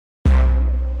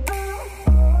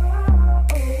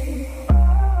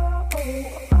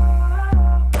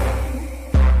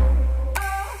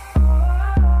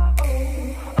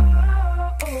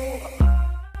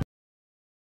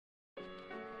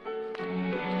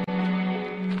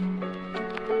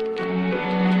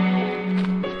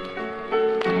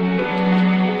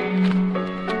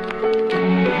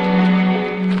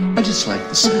I just like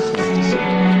the sound.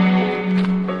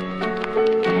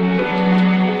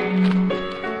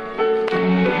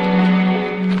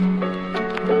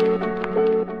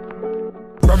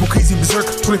 Rambo crazy berserk,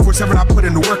 24/7 I put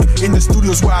in the work. In the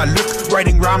studios where I look,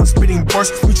 writing rhymes, spitting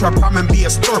bars. We try pop and be a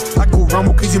star. I go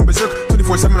Rambo crazy berserk,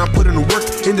 24/7 I put in the work.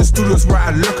 In the studios where I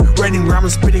look, writing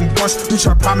rhymes, spitting bars. We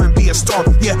try pop and be a star.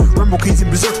 Yeah, Rambo crazy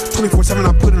berserk, 24/7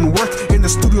 I put in the work. In the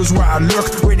studios where I look,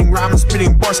 writing rhymes,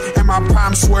 spitting bars. And my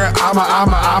prime swear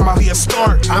I'ma be a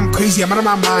star. I'm crazy, I'm out of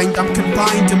my mind. I'm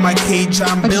confined in my cage.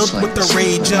 I'm built with the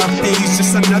rage of days.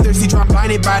 Just another stage where I'm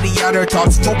blinded by the outer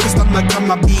thoughts. Focused on the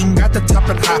come of being at the top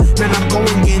and high. Man, I'm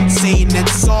going insane.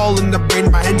 It's all in the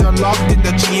brain. My hands are locked in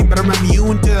the chain, but I'm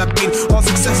immune to the pain. All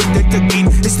success is the gain.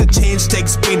 It's the change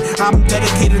takes pain. I'm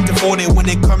dedicated and devoted when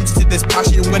it comes to this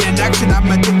passion. When in action, I'm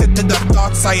addicted to the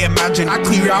thoughts I imagine. I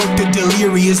clear out the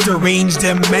delirious, deranged,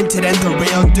 demented, and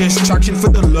derailed distraction for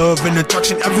the love and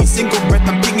attraction. Every single breath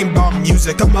I'm thinking about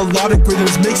music. The melodic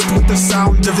rhythms mixed with the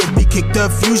sound of the beat kick. The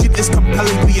fusion is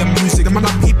compelling via music. I'm on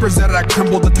the papers that I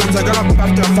crumble. The times I got up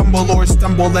after I fumble or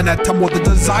stumble and I tumble. The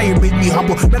desire made me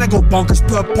humble. Then I go bonkers,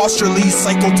 preposterly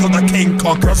cycle till the king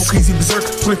conquers. Rambo crazy berserk,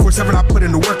 24/7 I put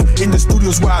in the work. In the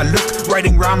studios where I look,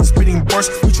 writing rhymes, spitting bars.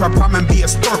 We try prom and be a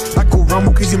star. I go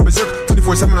Rambo crazy berserk,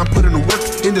 24/7 I put in the work.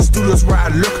 In the studios where I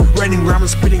look, writing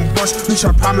rhymes, spitting bars. We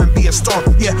try prom and be a star.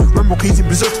 Yeah, Rambo crazy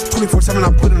berserk, 24/7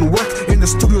 I put in the work. In the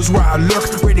studios where I look,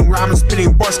 writing rhymes,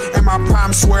 spitting bars. And my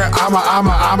prime swear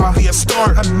I'ma be a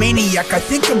star. A maniac, I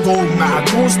think I'm going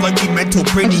mad. Most likely mental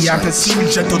brainiac. I seem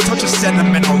gentle, touch of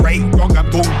sentimental. Right, wrong, I'm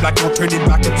going black, no turning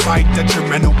back inside.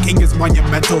 Detrimental, king is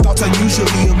monumental. Thoughts are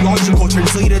usually illogical,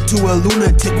 translated to a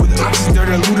lunatic with actions that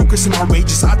are ludicrous and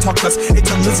outrageous. I talk less, it's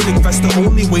a listening fest, the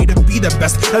only way to be the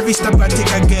best. Every step I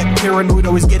take, I get paranoid,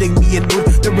 always getting me in mood.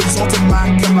 The result of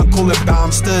my chemical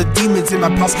imbalance, the demons in my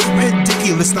pulse,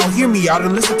 ridiculous. Now hear me out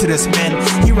and listen to this, man.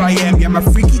 Here I am, yeah, I'm a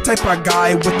freaky type of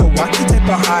guy with a wacky type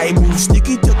of high. Move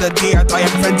sneaky till the day I die.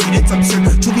 I'm frenzied, it's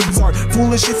absurd, truly bizarre.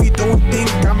 Foolish if you don't think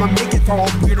I'ma make it far. All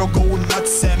weirdo going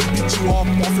nuts and beat you all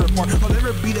off your part. I'll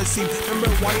never be the same. Remember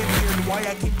why I'm here and why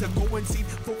I came to go insane.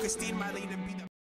 Focused in my lane and be